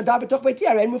nedarim shel adam b'toch beiti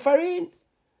arein mufarin.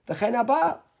 V'chen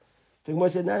haba. The Gemara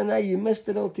said, no, you missed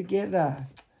it altogether.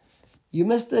 You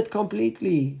missed it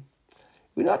completely.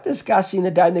 We're not discussing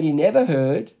the dime that he never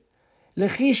heard.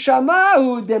 L'chi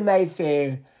shamahu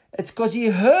de'meifer. It's because he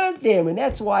heard them, and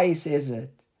that's why he says it.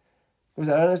 Because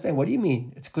I don't understand. What do you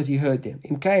mean? It's because he heard them.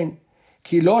 Imkain,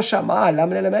 ki lo shama lam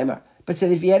le'lememar. But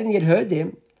said if he hadn't yet heard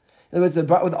them, in other words,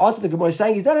 the answer to the Gemara is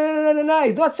saying, no.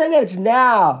 He's not saying that. It's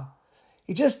now.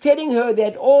 He's just telling her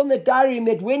that all in the darim,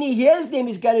 that when he hears them,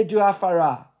 he's going to do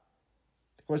hafara.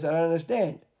 Of course, I don't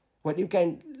understand. What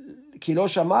imkain, ki lo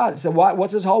shama. So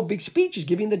what's this whole big speech? He's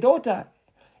giving the daughter.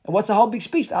 And what's the whole big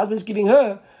speech? The husband's giving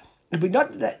her.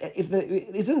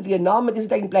 Isn't the annulment isn't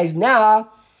taking place now?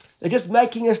 They're just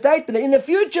making a statement that in the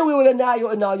future we will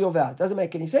annul your vows. Doesn't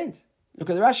make any sense. Look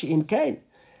at the Rashi. In Cain,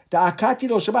 the akati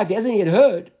lo shema. If he hasn't yet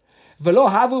heard, v'lo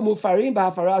havu mufarim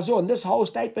b'hafara zo. And this whole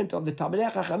statement of the Talmidei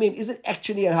Chachamim isn't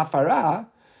actually a hafara.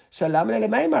 So lama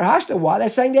le'meimar hashta. Why are they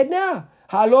saying that now?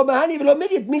 Halo mahani v'lo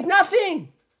midi. It means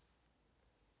nothing.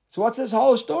 So what's this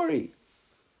whole story?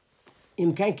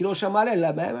 In Cain kilo shamale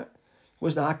le'meimar.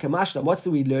 Was the Hakamashna. What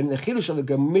do we learn? The Chidush of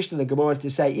the Mishnah the Gemara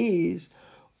to say is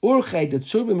Urchei the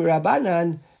Tzurbi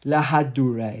Mirabanan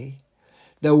lahadurei.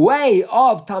 The way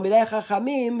of Talmidei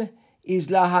Chachamim is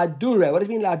lahadurei. What does it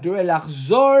mean lahadurei?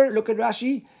 Lachzor. Look at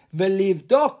Rashi.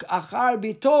 Velivdok achar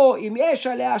bito im yesh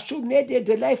alea shub neder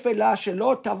delefe la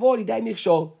shelo tavo lidei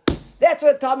michshol. That's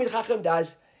what Talmid Chacham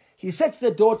does. He sets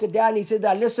the daughter down. He says,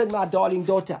 listen, my darling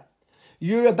daughter.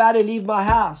 You're about to leave my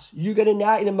house. You're going to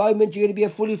now, in a moment, you're going to be a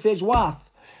fully fledged wife.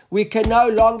 We can no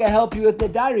longer help you with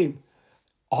Nadarim.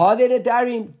 Are there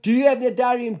Nadarim? Do you have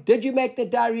Nadarim? Did you make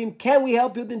Nadarim? Can we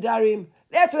help you with Nadarim?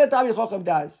 That's what the Talmid Chacham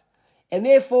does. And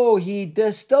therefore, he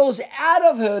distills out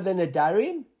of her the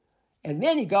Nadarim, and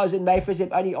then he goes and makes them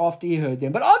only after he heard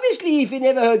them. But obviously, if he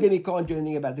never heard them, he can't do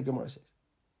anything about it, the Gemara says.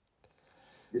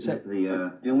 So,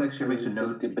 the text here makes a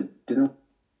note.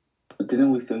 But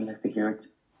didn't we say he has to hear it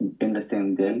in the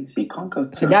same day? So he can't go.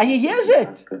 So now he hears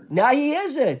it. Now he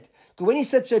hears it. When he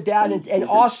sits her down and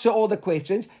asks her all the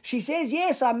questions, she says,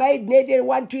 yes, I made neder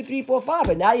 1, 2, 3, 4, 5.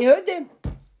 But now he heard them.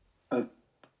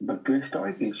 But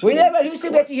historically, Who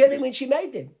said that you hear them when she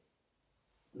made them?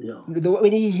 Yeah.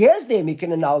 When he hears them, he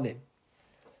can annul them.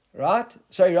 Right?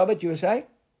 Sorry, Robert, you were saying?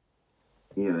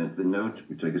 Yeah, the note,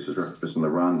 which I guess is referenced in the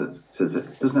Ron, that says that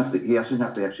he doesn't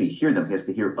have to actually hear them, he has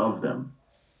to hear of them.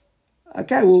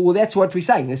 Okay, well, that's what we're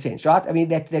saying in a sense, right? I mean,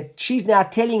 that she's now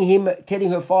telling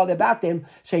her father about them,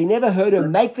 so he never heard her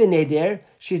make the neder.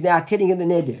 She's now telling him the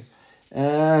neder.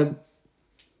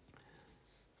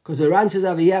 Because the Ran says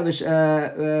over here, he says,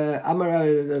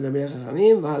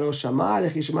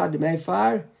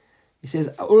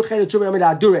 look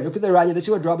at the Ran, this is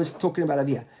what Rob is talking about over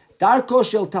here. דרכו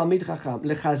של תלמיד חכם,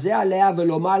 לחזר עליה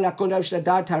ולומר לה כל דבר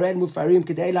שלדעת הרד מופרים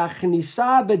כדי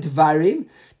להכניסה בדברים,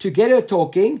 to get her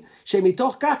talking,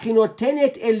 שמתוך כך היא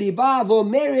נותנת אל ליבה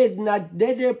ואומרת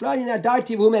נדר פלוני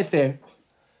נדרתי והוא מפר.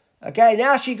 Okay,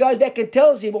 now she goes back and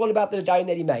tells him all about the nadarim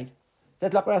that he made.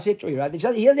 That's like what I said to you, right? He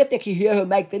doesn't have to actually hear her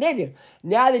make the neder.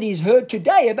 Now that he's heard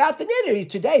today about the neder,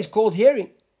 today is called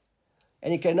hearing.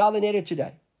 And he can know the neder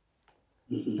today.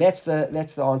 That's the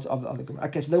answer of the Gemara.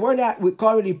 Okay, so we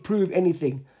can't really prove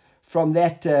anything from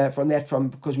that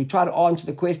because we try to answer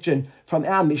the question from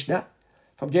our Mishnah,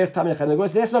 from Derech Talmid Chacham.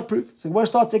 That's not proof. So the Gemara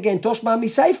starts again, Toshma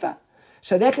Miseifa.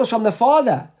 So that was from the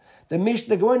father. The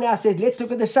Gemara now says, let's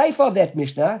look at the Seifa of that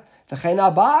Mishnah. V'chein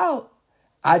ha'baal,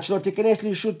 ad shelo tikenes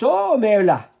lishuto omer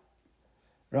la.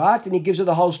 Right? And he gives her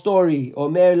the whole story,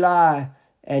 omer la,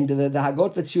 and the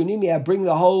Hagot v'Tzionim bring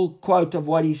the whole quote of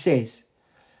what he says.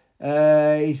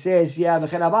 He says, yeah,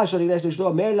 וכן הבא שלו תיכנס לשתו,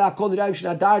 אומר לה, כל דברים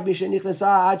שנדרת מי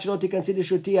שנכנסה, עד שלא תיכנסי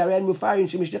לשותי, הרי אין מופרים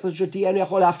שמשנכנס לשותי, אין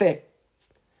יכול להפר.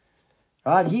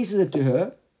 Right? He says it to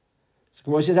her.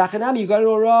 So he says, Achanami, you got it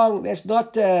all wrong. That's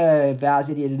not vows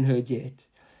that he hadn't heard yet.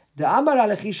 The Amar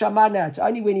Alechi Shamana, it's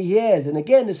only when he hears, and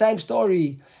again, the same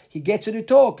story, he gets her to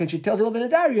talk, and she tells him all the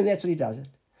Nadarim, and that's what he does it.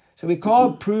 So we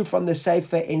can't prove from the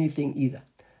Sefer anything either.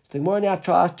 So the Gemara now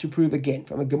tries to prove again,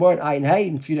 from a Gemara in Ayin Hay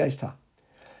in a few days' time.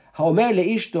 So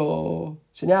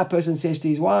now a person says to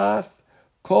his wife,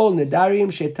 Kol Nadarim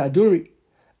Shetaduri.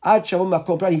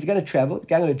 He's going to travel, he's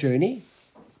going on a journey.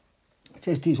 He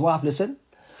says to his wife, listen,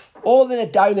 all the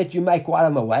Nadarim that you make while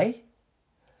I'm away,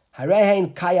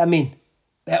 Harehain Kayamin.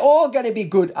 They're all going to be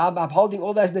good. I'm upholding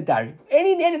all those Nadarim.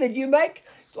 Any Neder that you make,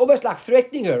 it's almost like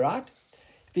threatening her, right?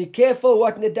 Be careful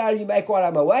what Nadarim you make while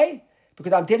I'm away,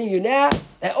 because I'm telling you now,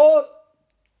 they're all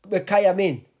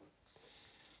Kayamin.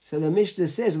 So the Mishnah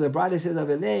says, the brother says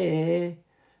over there,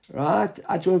 right?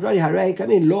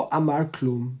 Lo amar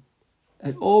klum.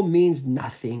 It all means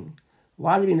nothing.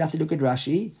 Why does it mean nothing? Look at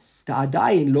Rashi.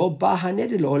 Ta'adayin lo ba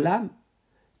haneder lo'olam.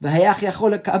 V'hayach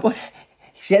yachol hakabot.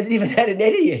 She hasn't even had a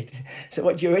neder yet. So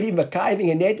what, you're already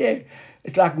makayving a neder?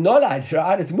 It's like nolad,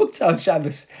 right? It's muktzah on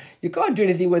Shabbos. You can't do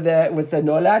anything with the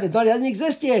nolad. It doesn't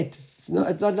exist yet. It's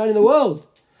not in the world.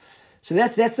 So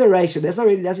that's the ratio. That's not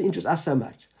really, doesn't interest us so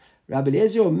much. Rabbi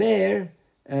Eliezer Omer,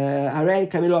 Harayin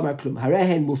Kamilo Amar Klum,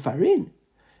 Harayin Mufarin.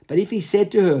 But if he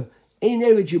said to her, any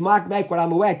neder which you might make while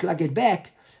I'm away till I get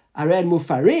back, Harayin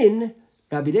Mufarin,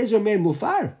 Rabbi Eliezer Omer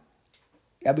Mufar.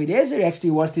 Rabbi Eliezer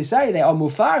actually wants to say they are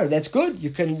Mufar. That's good. You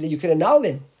can annul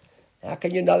them. How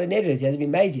can you annul a neder? It hasn't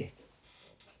been made yet.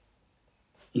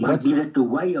 It might be that the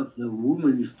way of the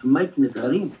woman is to make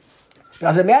nedarim.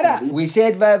 Doesn't matter. We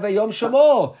said Yom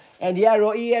Shomor, and here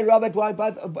Ro'i and Robert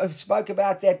both spoke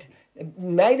about that.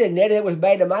 Made a neder that was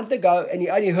made a month ago, and he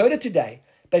only heard it today.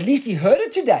 But at least he heard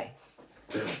it today.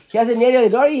 He has a neder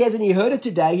that already hasn't he heard it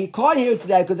today. He can't hear it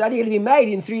today because it's only going to be made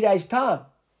in 3 days' time.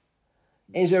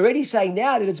 And he's already saying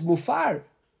now that it's mufar.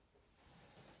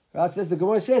 Right? So the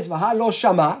Gemara says, "V'ha lo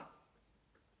shama."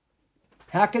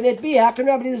 How can that be? How can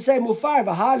Rabbi say mufar?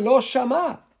 V'ha lo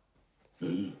shama.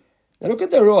 Now look at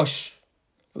the Rosh.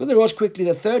 Look at the Rosh quickly.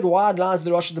 The third wide line of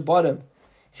the Rosh at the bottom.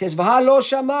 He says, V'ha lo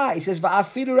shama. He says,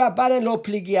 V'afilu rabbanan lo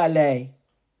pligi alei.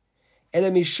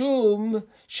 Ela mishum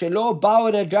shelo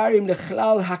ba'u nadarim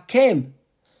lechlal hakem.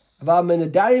 V'al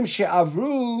nadarim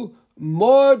she'avru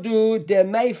mordu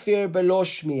demeifir belo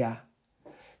shmiya.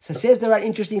 So says the right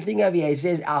interesting thing over here. He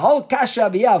says, a whole kasha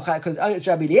b'yav, because it's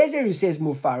Rabbi Eliezer who says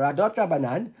mufar, not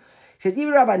Rabbanan. He says,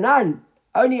 even Rabbanan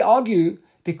only argue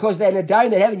because they're nadarim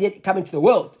that haven't yet come into the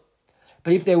world.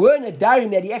 But if there were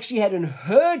nadarim that he actually hadn't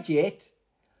heard yet,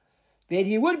 then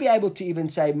he would be able to even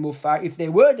say mufar if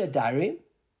there were nadarim,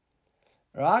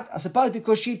 right? I suppose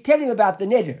because she'd tell him about the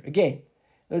neder again.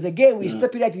 Because again, we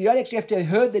stipulated you don't actually have to have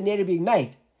heard the neder being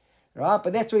made. Right?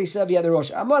 But that's what he said via the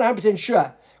Rosh. I'm not 100%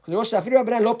 sure. Because the Rosh Afilu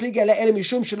Rabbanan lo pliga le'ele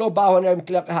mishum shelo ba'u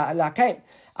ha'nadarim la'keim.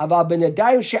 Aval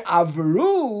b'nadarim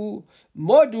she'avru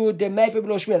modu de'mefer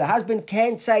b'lo shmir. The husband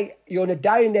can say your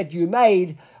nadarim that you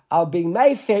made are being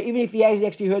made fair, even if he hasn't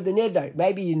actually heard the neder.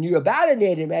 Maybe he knew about a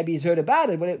neder, maybe he's heard about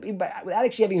it, but without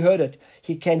actually having heard it,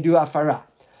 he can do hafara.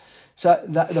 So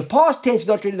the past tense is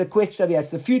not really the question of here, it's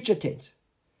the future tense.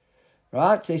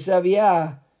 Right? So he says,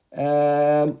 yeah,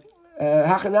 hachanami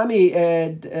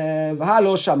v'ha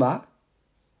lo shama.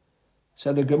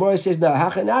 So the Gemara says, no,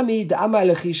 hachanami da'ama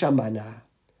lechi shamana.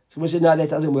 So we said, no, that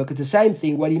doesn't work. It's the same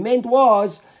thing. What he meant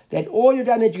was that all you've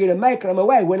done that you're going to make them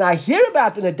away. When I hear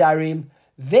about the nadarim,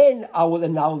 then I will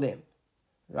annul them.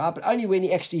 Right? But only when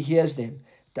he actually hears them.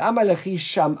 Da'ama lechi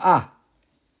sham'a.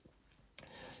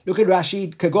 Look at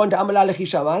Rashi. Kagon da'ama lechi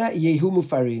shamana yehu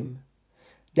mufarim.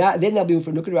 Then they'll be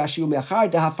from look at Rashi. U'me'achar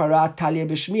da'hafara talia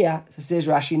b'shmiya. Says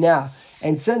Rashi now.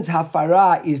 And since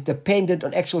hafara is dependent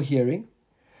on actual hearing,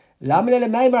 how can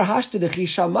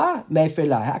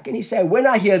he say, when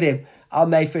I hear them, I'll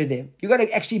mefer them? You got to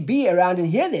actually be around and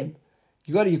hear them.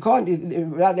 You can't.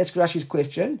 That's Rashi's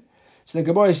question. So the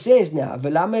Gemara says now,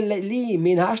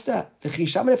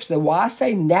 so why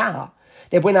say now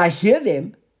that when I hear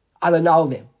them, I'll annul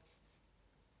them?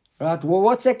 Right? Well,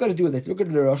 what's that got to do with it? Look at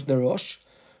the Rosh. The Rosh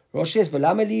says,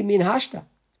 "V'lama li min hashta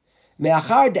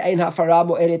me'achar de'ein hafara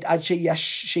mo'eret ad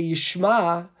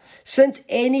sheyishma." Since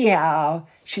anyhow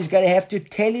she's going to have to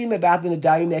tell him about the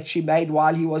nadarim that she made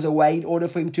while he was away in order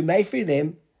for him to mefer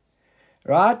them,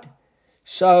 right?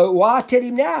 So why tell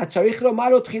him now?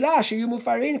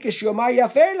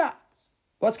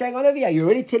 What's going on over here? You're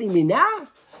already telling me now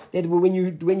that when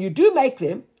you do make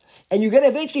them, and you're going to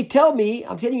eventually tell me,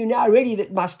 I'm telling you now already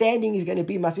that my standing is going to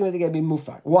be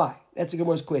mufar. Why? That's the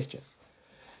Gemara's question.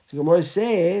 So the Gemara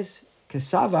says,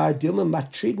 "Kesavar dilma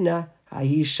matridna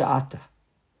hahi sha'ata."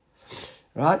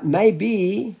 Right?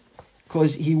 Maybe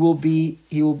because he will be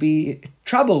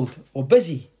troubled or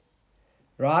busy,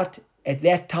 right, at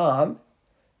that time,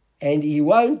 and he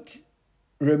won't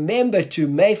remember to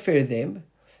mefer them.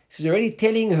 He's already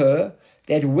telling her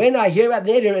that when I hear about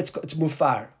the neder, it's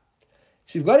mufar.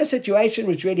 So we've got a situation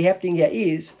which really happening here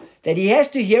is that he has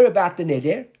to hear about the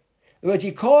neder, but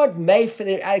he can't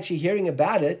mefer actually hearing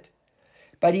about it,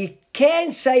 but he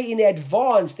can say in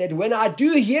advance that when I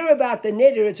do hear about the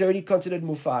neder, it's already considered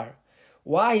mufar.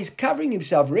 Why? He's covering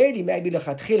himself. Really, maybe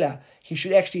lechatchila, he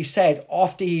should actually say it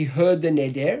after he heard the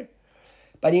neder.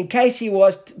 But in case he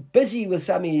was busy with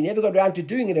something, he never got around to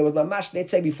doing it. It was mamash,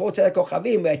 let's say, before Tzedek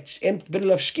Kochavim, at the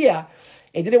middle of Shkia,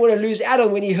 and didn't want to lose out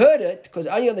on when he heard it, because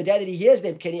only on the day that he hears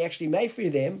them can he actually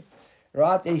mefer them.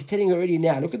 Right? And he's telling her already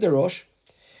now. Look at the Rosh.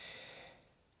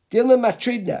 Dilma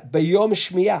matridna, bayom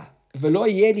shmiyah. ולא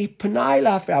יהיה לי פנאי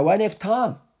להפרה, I won't have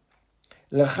time.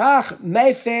 לכך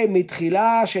מפר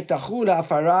מתחילה שתחול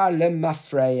ההפרה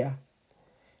למפרע.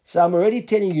 So I'm already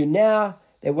telling you now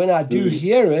that when I do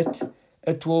hear it,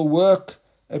 it will work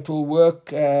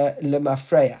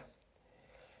למפרע.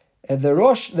 The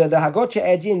Rosh, the Hagot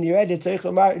adds in, you read it, צריך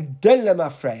לומר, דל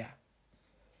למפרע.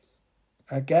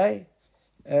 Okay?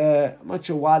 I'm not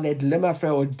sure why that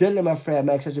lemafreya or dil lemafreya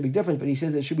makes such a big difference, but he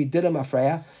says there should be dil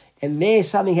lemafreya, and there's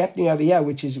something happening over here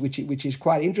which is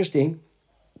quite interesting.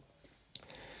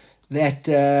 That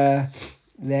they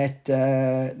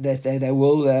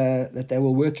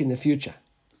will work in the future.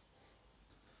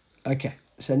 Okay,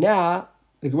 so now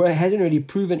the Gemara hasn't really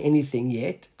proven anything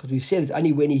yet because we've said it's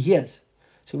only when he hears.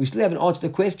 So we still haven't answered the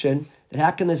question that how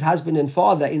can this husband and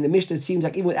father in the Mishnah? It seems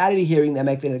like even without any hearing they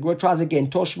make that. The Gemara tries again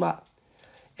Toshma.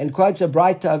 And quotes a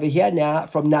brighter over here now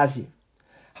from Nazir.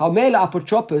 Haumela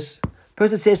apotropos,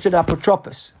 person says to an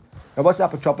apotropos. Now what's an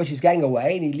apotropos? He's going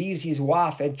away and he leaves his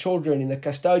wife and children in the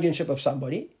custodianship of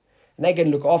somebody. And they can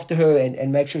look after her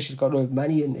and make sure she's got all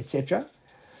money and etc.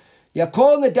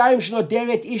 Yakol nadarim shelo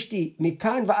deret ishti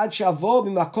mikan va'ad shavo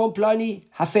mimakom plani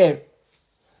hafer.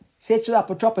 Says to the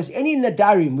apotropos, any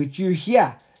nadarim which you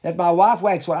hear that my wife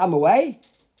wakes while I'm away,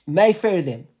 mefer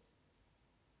them.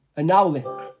 Annul them.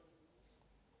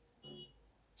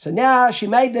 So now she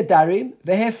made nadarim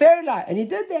veheferla, and he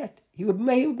did that. He would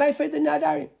mefer the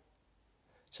nadarim.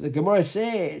 So the Gemara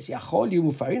says, "Yachol yu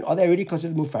mufarin." Are they already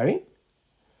considered mufarin?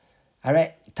 All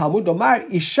right. Talmud Omar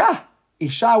isha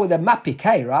with a mapik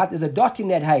hey, right? There's a dot in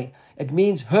that hey. It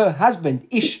means her husband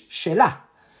ish shelah,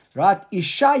 right?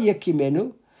 Isha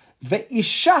yekimenu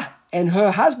veisha and her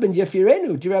husband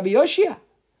yefirenu. Di Rabbi Yoshia.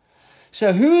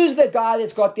 So who's the guy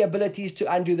that's got the abilities to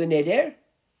undo the neder?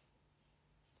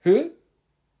 Who?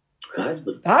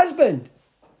 Husband. Husband.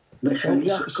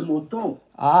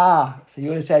 So you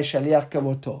want to say shaliach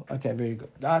kamoto. Okay, very good.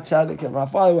 That's something my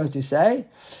father wants to say.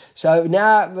 So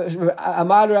now,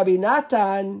 Amar Rabbi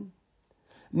Natan,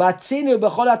 Matzinu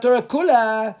b'chol haTorah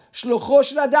kula shlucho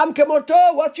shel adam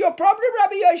kamoto. What's your problem,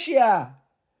 Rabbi Yoshia?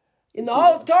 In the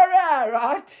whole Torah,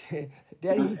 right?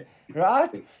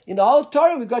 Right? In the whole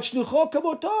Torah, we got shlucho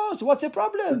kamoto. So what's the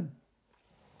problem?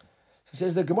 So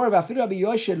says the Gemara, V'afilu Rabbi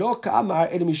Yoshia lo ka'amar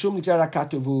el mishum nigzar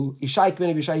hakatuvu Ishai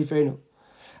k'menu v'Ishai yifrenu.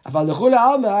 So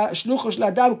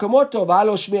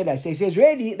he says,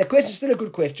 really, the question is still a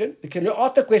good question. We can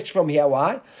ask the question from here.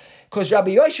 Why? Because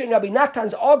Rabbi Yoshua and Rabbi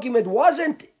Natan's argument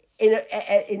wasn't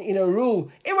in a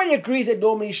rule. Everybody agrees that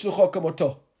normally shlucho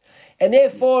kamoto. And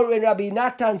therefore, when Rabbi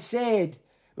Natan said,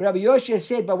 Rabbi Yoshua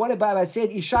said, but what about I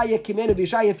said, Ishaya kimenu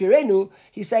v'Ishaya firenu,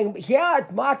 he's saying, here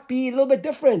it might be a little bit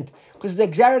different. Because the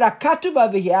Gzarat HaKatuv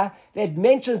over here that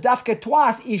mentions dafka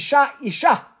twice,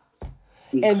 Isha.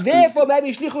 And therefore,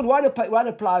 maybe shlichut won't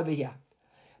apply over here.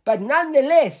 But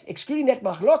nonetheless, excluding that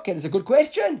machloket is a good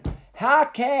question. How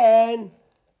can,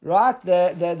 right,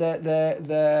 the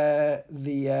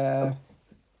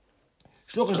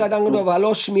shluchus ladangudov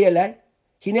halo shmiele,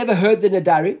 he never heard the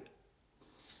nedarim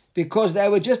because they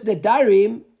were just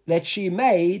nedarim that she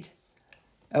made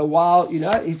a while,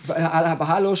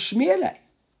 halo shmiele.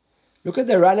 Look at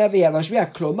the run over here.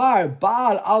 Klomar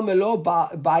baal al melo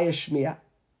ba'ya shmiya.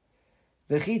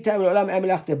 Maybe you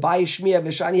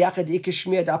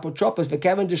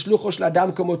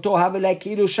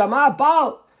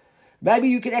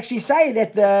can actually say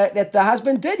that the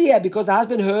husband did here because the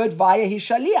husband heard via his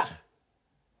shaliach.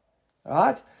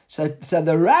 Right? So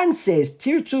the Ran says,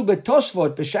 Tirtu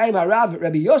betosvot b'shem harav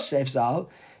Rabbi Yosef Zal,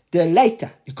 the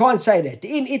later. You can't say that. The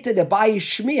im ita the ba'i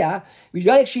shmiya, we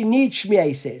don't actually need shmiya,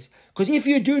 he says. Because if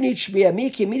you do need shmiya,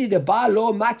 miki midi the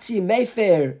ba'lo matzi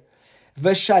mefer,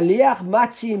 v'shaliach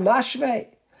matzi mashvei.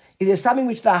 Is there something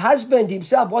which the husband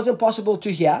himself wasn't possible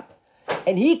to hear?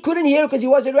 And he couldn't hear because he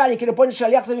wasn't around. He could appoint a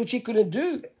shaliach thing which he couldn't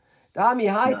do. The Adam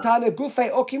mefer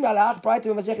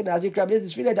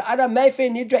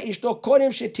nidra ishto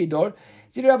konim shetidor.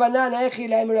 Rabbanan echi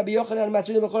lehem Rabbi Yochanan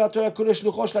matzinu b'chol haTorah kula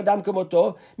shlucho shel adam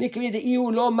kamoto. Mikri the iu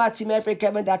lo matzi mefer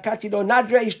kemen dakati lo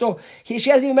nadra ishto. She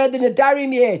hasn't even made the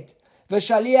nedarim yet.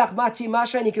 V'shaliach matzi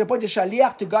masha, and he can appoint a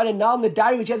shaliach to God and now the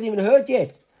nedarim which hasn't even heard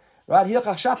yet. Right?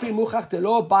 Hilchach shapir muchach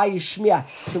telo bai shmiya.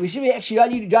 So we see we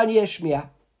actually don't need a shmiya.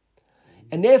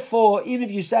 And therefore, even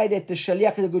if you say that the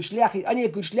shaliach is a good shaliach, he's only a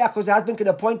good shaliach because the husband can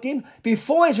appoint him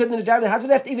before he's heard the nedarim. The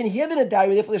husband have to even hear the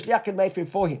nedarim, therefore the shaliach can make it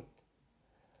for him.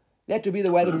 That would be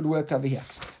the way that it would work over here.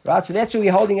 Right? So that's what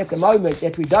we're holding at the moment,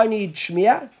 that we don't need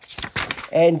shmiya,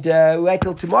 and we wait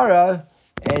till tomorrow,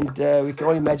 and we can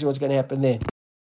only imagine what's going to happen then.